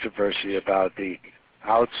of controversy about the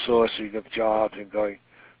outsourcing of jobs and going,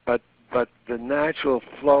 but the natural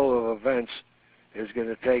flow of events is going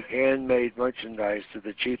to take handmade merchandise to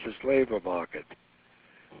the cheapest labor market.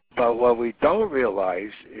 But what we don't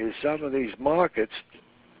realize is some of these markets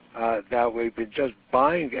that we've been just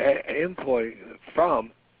importing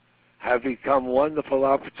from, have become wonderful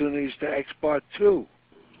opportunities to export too.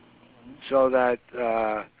 So that,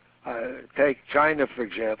 take China, for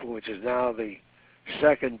example, which is now the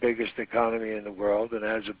second biggest economy in the world and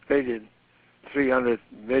has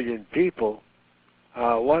 1,300,000,000 people.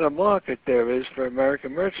 What a market there is for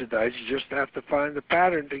American merchandise. You just have to find the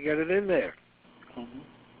pattern to get it in there. Mm-hmm.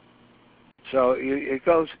 So it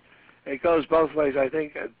goes both ways, I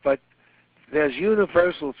think. But there's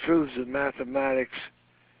universal truths in mathematics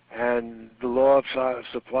and the law of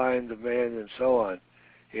supply and demand and so on.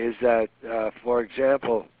 Is that, for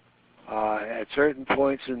example, at certain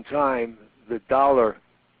points in time, the dollar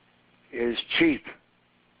is cheap.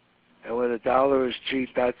 And when the dollar is cheap,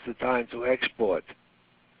 that's the time to export.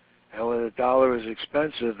 And when the dollar is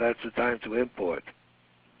expensive, that's the time to import.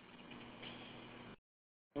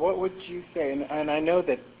 What would you say? And I know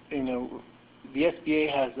that the SBA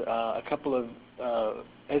has a couple of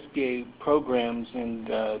SBA programs and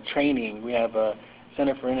training. We have a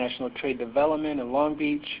Center for International Trade Development in Long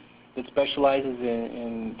Beach that specializes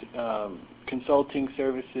in consulting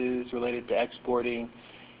services related to exporting,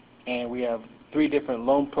 and we have 3 different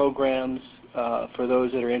loan programs for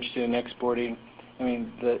those that are interested in exporting. I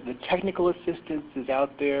mean, the technical assistance is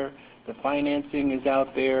out there, the financing is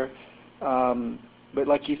out there, but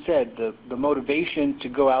like you said, the motivation to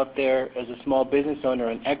go out there as a small business owner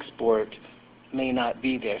and export may not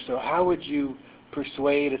be there. So how would you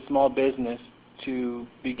persuade a small business to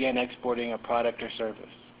begin exporting a product or service?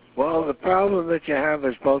 Well, the problem that you have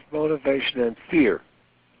is both motivation and fear.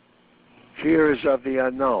 Fear is of the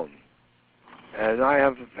unknown. And I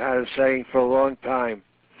have had a saying for a long time,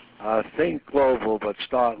 think global but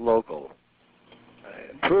start local.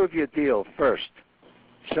 Prove your deal first.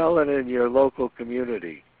 Sell it in your local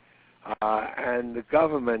community. And the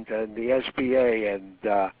government and the SBA,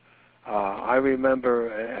 and I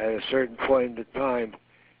remember at a certain point in time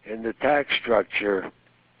in the tax structure,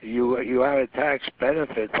 you had a tax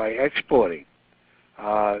benefit by exporting.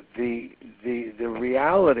 The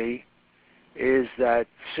reality is that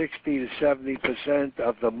 60 to 70%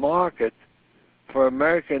 of the market for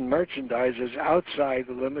American merchandise is outside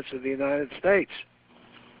the limits of the United States.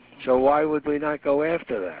 So why would we not go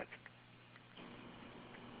after that?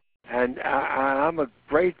 And I'm a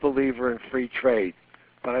great believer in free trade,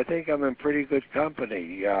 but I think I'm in pretty good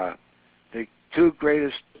company. The 2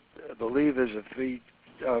 greatest believers of free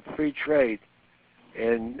trade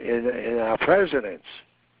in our presidents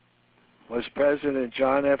was President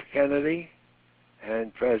John F. Kennedy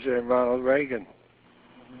and President Ronald Reagan.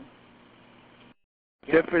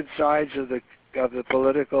 Mm-hmm. Different sides of the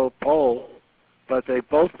political pole, but they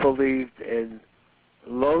both believed in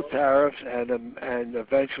low tariffs and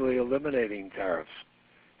eventually eliminating tariffs,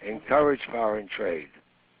 encourage foreign trade.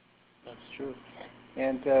 That's true,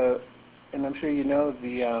 and I'm sure you know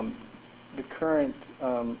the current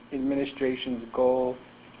administration's goal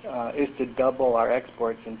is to double our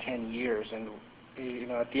exports in 10 years, and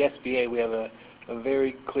at the SBA we have a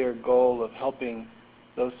very clear goal of helping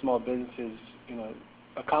those small businesses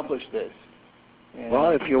accomplish this. And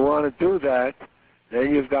well, if you want to do that,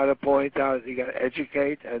 then you've got to point out, you got to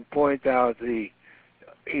educate and point out the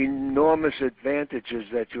enormous advantages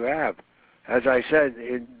that you have. As I said,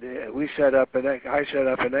 I set up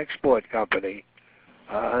an export company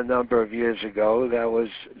a number of years ago that was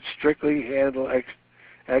strictly handled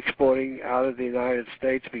exporting out of the United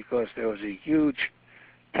States because there was a huge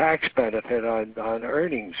tax benefit on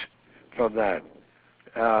earnings from that.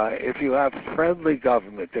 If you have friendly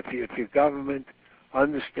government, if your government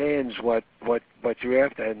understands what you're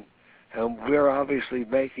after, and we're obviously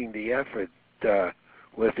making the effort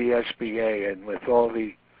with the SBA and with all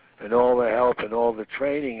the help and all the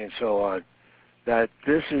training and so on, that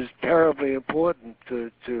this is terribly important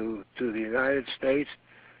to the United States,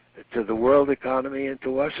 to the world economy, and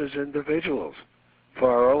to us as individuals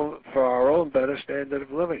for our own better standard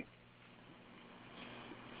of living.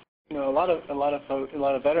 A lot of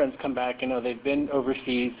veterans come back. They've been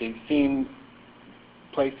overseas. They've seen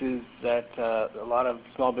places that a lot of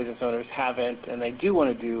small business owners haven't, and they do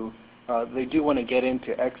want to do. They do want to get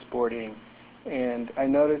into exporting. And I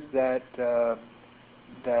noticed that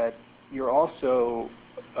that you're also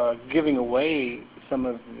giving away some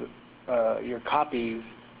of your copies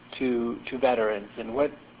to veterans. And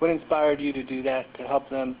what inspired you to do that, to help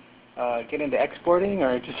them get into exporting,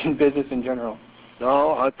 or just in business in general?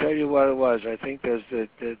 No, I'll tell you what it was. I think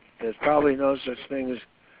there's probably no such thing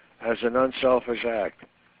as an unselfish act.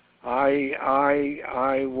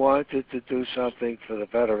 I wanted to do something for the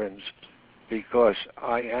veterans because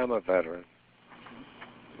I am a veteran.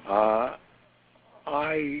 I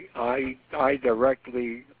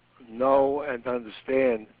directly know and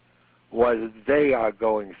understand what they are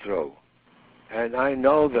going through. And I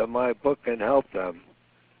know that my book can help them.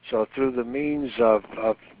 So through the means of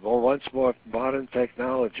once more modern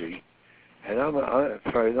technology, and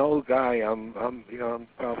for an old guy, I'm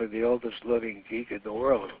probably the oldest living geek in the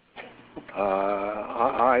world.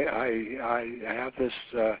 I have this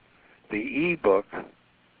the e-book,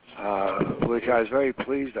 which I was very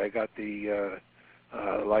pleased. I got the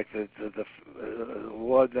award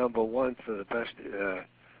 #1 for the best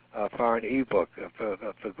foreign e-book for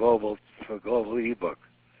global e-book,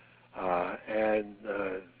 and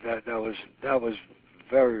that was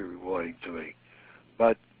very rewarding to me.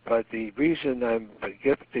 But the reason I'm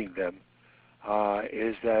gifting them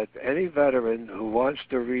is that any veteran who wants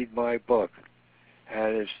to read my book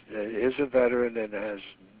and is a veteran and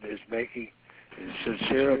is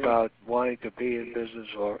sincere about wanting to be in business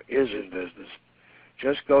or is in business,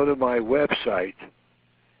 just go to my website,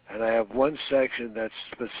 and I have one section that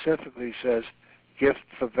specifically says Gift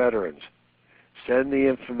for Veterans. Send the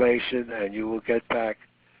information, and you will get back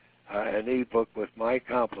an e-book with my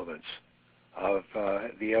compliments of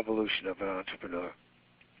the evolution of an entrepreneur.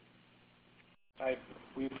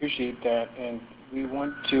 We appreciate that, and we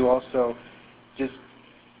want to also just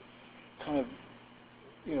kind of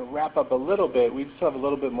wrap up a little bit. We still have a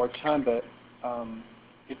little bit more time, but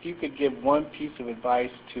if you could give one piece of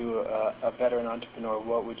advice to a veteran entrepreneur,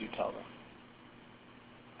 what would you tell them?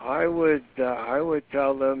 I would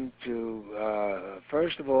tell them to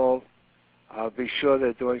first of all be sure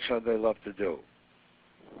they're doing something they love to do.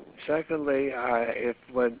 Secondly, if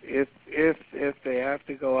they have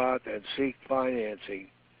to go out and seek financing,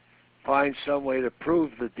 find some way to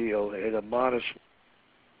prove the deal in a modest,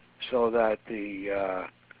 so that the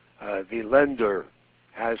lender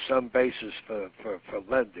has some basis for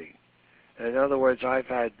lending. In other words, I've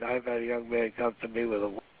had a young man come to me with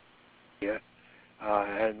a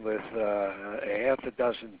and with a half a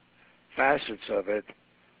dozen facets of it,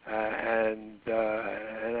 and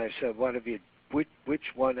I said,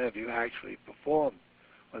 which one have you actually performed?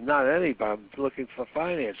 Well, not any, but I'm looking for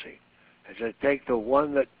financing. I said, take the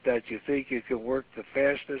one that you think you can work the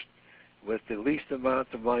fastest with the least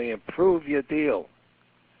amount of money and prove your deal.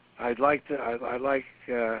 I'd like to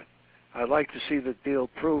see the deal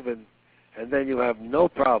proven, and then you have no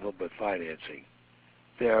problem with financing.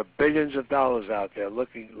 There are billions of dollars out there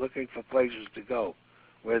looking for places to go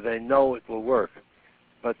where they know it will work,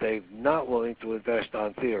 but they're not willing to invest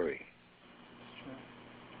on theory.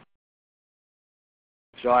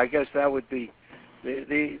 So I guess that would be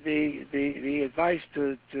the advice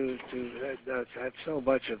to have so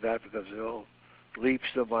much of that, because it all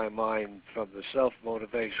leaps to my mind from the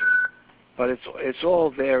self-motivation. But it's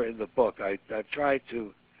all there in the book. I tried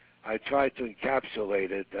to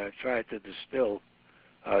encapsulate it. I tried to distill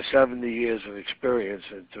 70 years of experience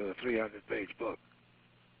into a 300-page book.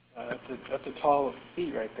 That's a tall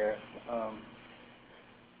feat right there.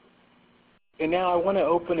 And now I want to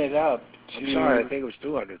open it up to... I'm sorry, I think it was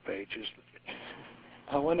 200 pages.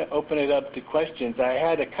 I want to open it up to questions. I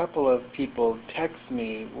had a couple of people text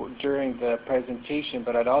me during the presentation,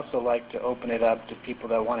 but I'd also like to open it up to people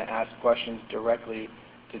that want to ask questions directly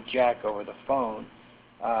to Jack over the phone.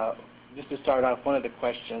 Just to start off, one of the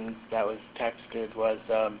questions that was texted was,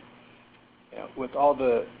 with all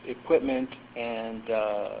the equipment and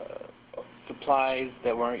supplies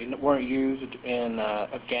that weren't used in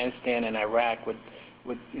Afghanistan and Iraq, would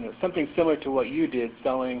something similar to what you did,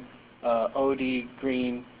 selling OD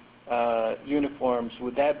green uniforms,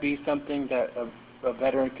 would that be something that a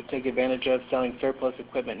veteran could take advantage of, selling surplus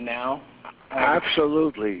equipment now?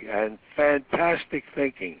 Absolutely, and fantastic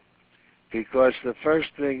thinking, because the first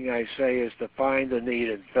thing I say is to find a need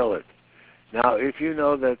and fill it. Now, if you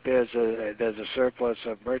know that there's a surplus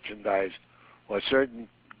of merchandise or certain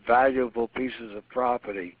valuable pieces of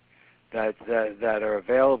property that are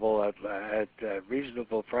available at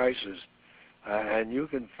reasonable prices, and you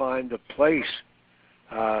can find a place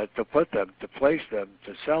to put them, to place them,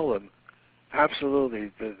 to sell them,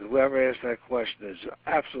 absolutely. Whoever asked that question is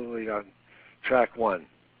absolutely on track one.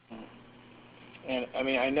 And I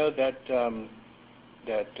mean, I know that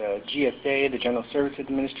GSA, the General Services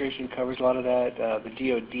Administration, covers a lot of that. The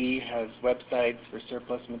DoD has websites for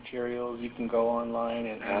surplus materials. You can go online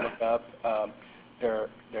and look up. There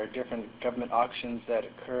are different government auctions that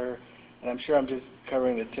occur. And I'm sure I'm just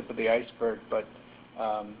covering the tip of the iceberg, but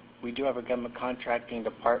we do have a government contracting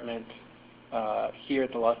department here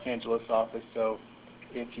at the Los Angeles office. So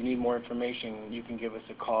if you need more information, you can give us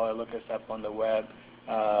a call or look us up on the web.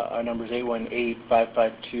 Our number is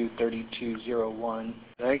 818-552-3201.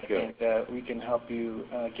 Thank you. And we can help you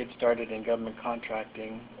get started in government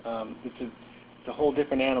contracting. It's a whole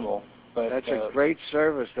different animal. But that's a great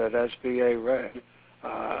service that SBA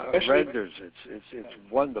renders. It's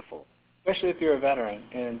wonderful. Especially if you're a veteran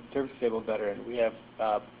and service-disabled veteran. We have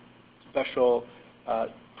special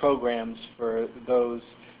programs for those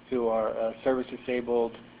who are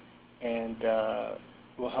service-disabled, and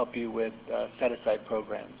we'll help you with set-aside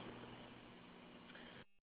programs.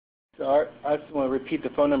 So I just want to repeat the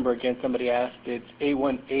phone number again. Somebody asked. It's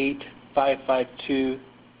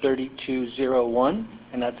 818-552-3201,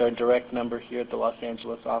 and that's our direct number here at the Los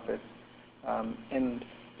Angeles office. And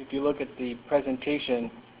if you look at the presentation,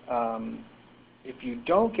 if you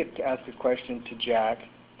don't get to ask a question to Jack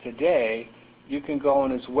today, you can go on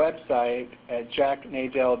his website at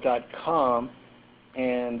jacknadel.com,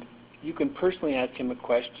 and you can personally ask him a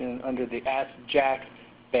question under the Ask Jack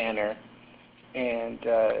banner. And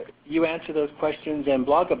you answer those questions and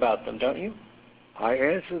blog about them, don't you? I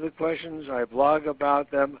answer the questions. I blog about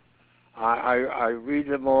them. I read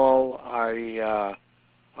them all. I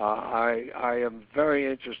am very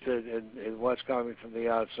interested in what's coming from the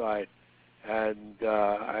outside, and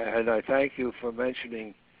I thank you for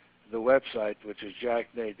mentioning the website, which is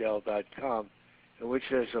jacknadel.com, in which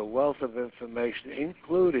there's a wealth of information,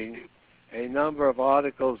 including a number of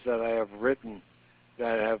articles that I have written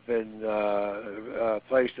that have been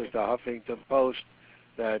placed at the Huffington Post,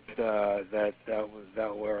 that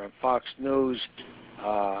were on Fox News,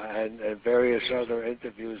 and various other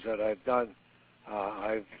interviews that I've done.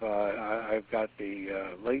 I've got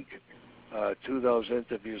the link to those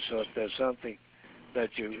interviews. So if there's something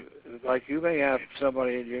that you like, you may have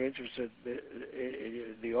somebody that you're interested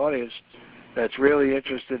in the audience that's really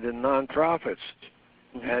interested in nonprofits.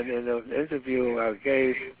 Mm-hmm. And in an interview I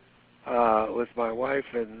gave with my wife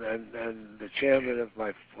and the chairman of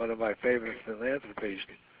one of my favorite philanthropies,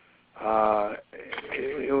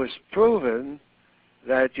 it was proven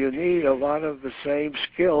that you need a lot of the same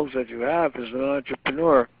skills that you have as an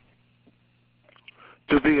entrepreneur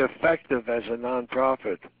to be effective as a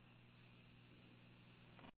nonprofit.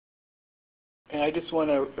 And I just want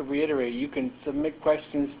to reiterate, you can submit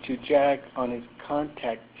questions to Jack on his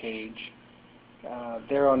contact page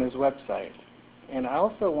there on his website. And I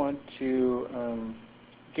also want to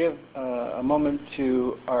give a moment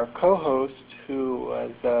to our co-host who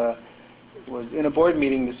was in a board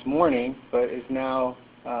meeting this morning, but is now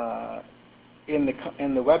in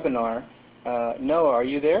the webinar. Noah, are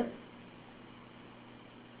you there?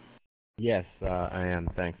 Yes, I am.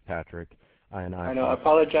 Thanks, Patrick. I know. I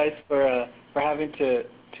apologize for having to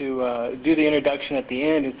do the introduction at the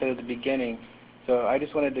end instead of the beginning. So I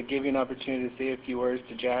just wanted to give you an opportunity to say a few words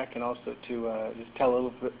to Jack, and also to just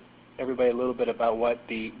tell everybody a little bit about what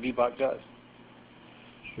the VBOC does.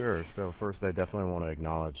 Sure. So first, I definitely want to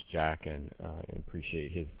acknowledge Jack and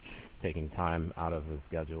appreciate his taking time out of his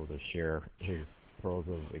schedule to share his pearls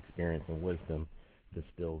of experience and wisdom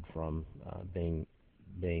distilled from being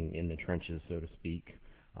in the trenches, so to speak,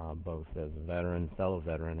 both as a veteran, fellow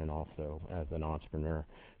veteran, and also as an entrepreneur.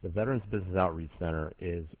 The Veterans Business Outreach Center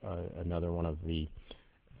is another one of the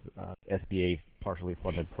SBA partially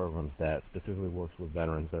funded programs that specifically works with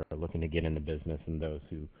veterans that are looking to get into business and those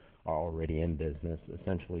who are already in business,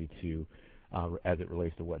 essentially to, as it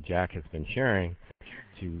relates to what Jack has been sharing,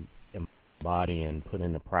 to embody and put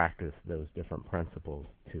into practice those different principles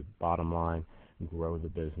to, bottom line, grow the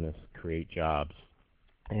business, create jobs,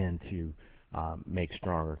 and to make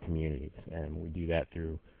stronger communities. And we do that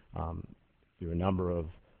through a number of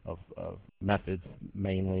methods,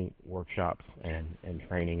 mainly workshops and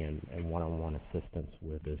training and one-on-one assistance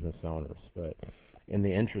with business owners. But in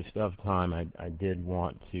the interest of time, I did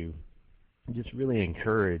want to just really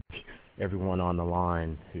encourage everyone on the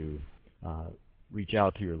line to reach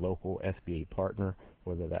out to your local SBA partner,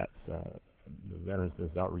 whether that's the Veterans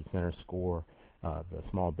Business Outreach Center, SCORE, the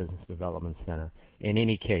Small Business Development Center. In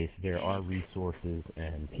any case, there are resources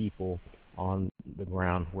and people on the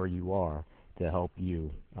ground where you are to help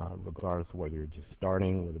you, regardless of whether you're just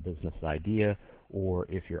starting with a business idea or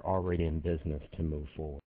if you're already in business, to move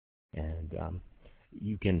forward. And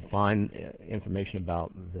you can find information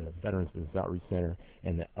about the Veterans Business Outreach Center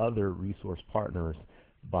and the other resource partners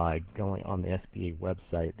by going on the SBA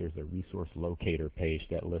website. There's a resource locator page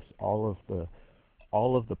that lists all of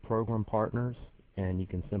the program partners, and you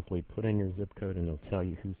can simply put in your zip code and it'll tell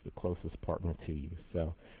you who's the closest partner to you.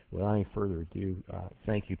 So without any further ado,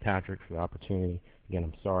 thank you, Patrick, for the opportunity. Again,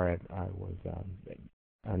 I'm sorry I was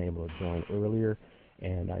unable to join earlier,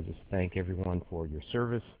 and I just thank everyone for your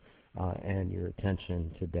service and your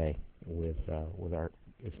attention today with our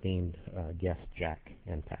esteemed guests, Jack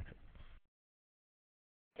and Patrick.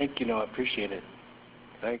 Thank you, Noah. I appreciate it.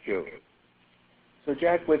 Thank you. So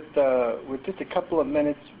Jack, with just a couple of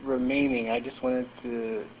minutes remaining, I just wanted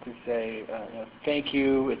to say thank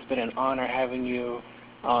you. It's been an honor having you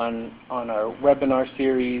on our webinar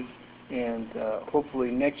series, and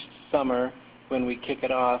hopefully next summer when we kick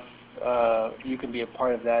it off, you can be a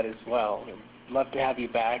part of that as well. I'd love to have you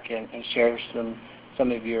back and share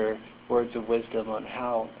some of your words of wisdom on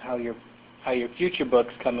how your future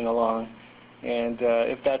book's coming along, and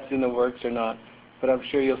if that's in the works or not. But I'm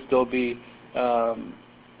sure you'll still be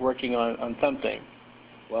working on something.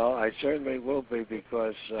 Well, I certainly will be,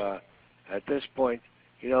 because at this point,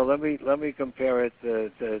 let me compare it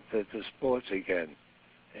to sports again.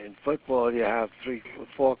 In football, you have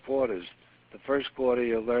 4 quarters. The first quarter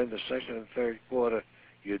you learn, the second and third quarter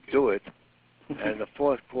you do it, and the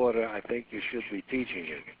fourth quarter I think you should be teaching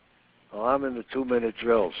it. Well, I'm in the 2-minute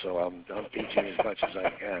drill, so I'm teaching as much as I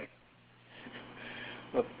can.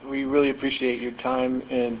 Well, we really appreciate your time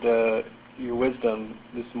and your wisdom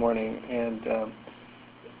this morning, and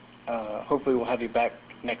hopefully we'll have you back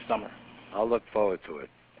next summer. I'll look forward to it.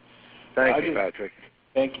 Thank you, Patrick.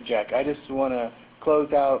 Thank you, Jack. I just want to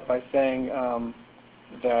close out by saying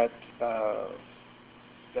that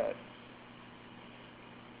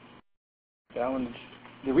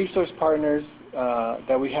the resource partners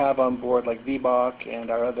that we have on board, like VBOC and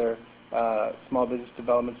our other small business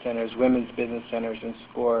development centers, women's business centers, and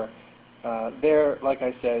SCORE, they're, like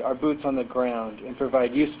I said, are boots on the ground and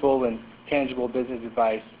provide useful and tangible business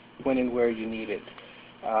advice when and where you need it.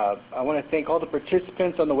 I want to thank all the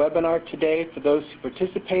participants on the webinar today, for those who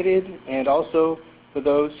participated, and also for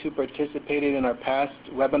those who participated in our past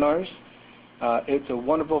webinars. It's a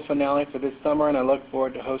wonderful finale for this summer, and I look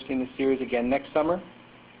forward to hosting the series again next summer.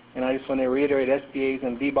 And I just want to reiterate SBA's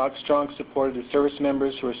and VBOC's strong support of the service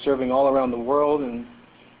members who are serving all around the world, and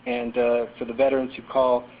for the veterans who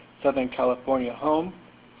call Southern California home.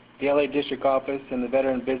 The LA District Office and the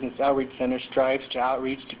Veteran Business Outreach Center strives to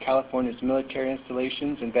outreach to California's military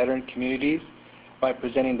installations and veteran communities by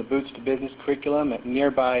presenting the Boots to Business curriculum at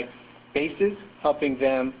nearby bases, helping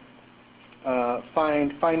them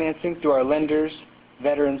find financing through our lenders,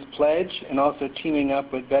 Veterans Pledge, and also teaming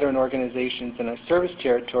up with veteran organizations in our service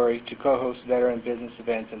territory to co-host veteran business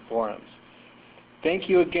events and forums. Thank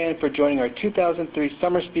you again for joining our 2003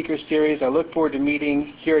 Summer Speaker Series. I look forward to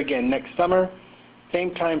meeting here again next summer.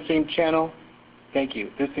 Same time, same channel. Thank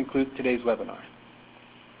you. This concludes today's webinar.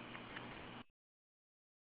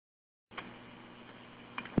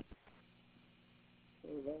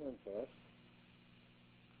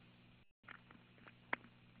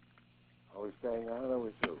 Are we staying on or are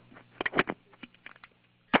we through?